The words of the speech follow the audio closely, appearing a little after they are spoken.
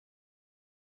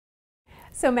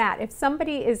So Matt, if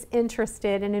somebody is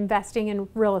interested in investing in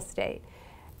real estate,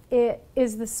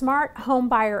 is the SMART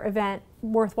Homebuyer Event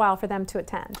worthwhile for them to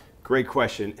attend? Great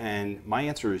question, and my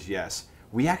answer is yes.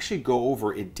 We actually go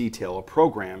over in detail a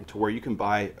program to where you can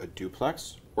buy a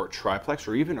duplex or a triplex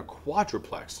or even a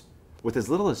quadruplex with as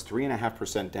little as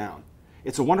 3.5% down.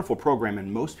 It's a wonderful program,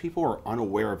 and most people are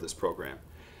unaware of this program.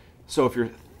 So if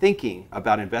you're thinking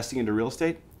about investing into real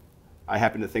estate, I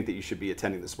happen to think that you should be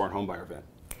attending the SMART Homebuyer Event.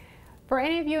 For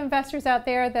any of you investors out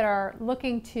there that are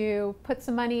looking to put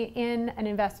some money in an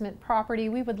investment property,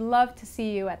 we would love to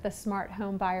see you at the SMART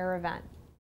Homebuyer Event.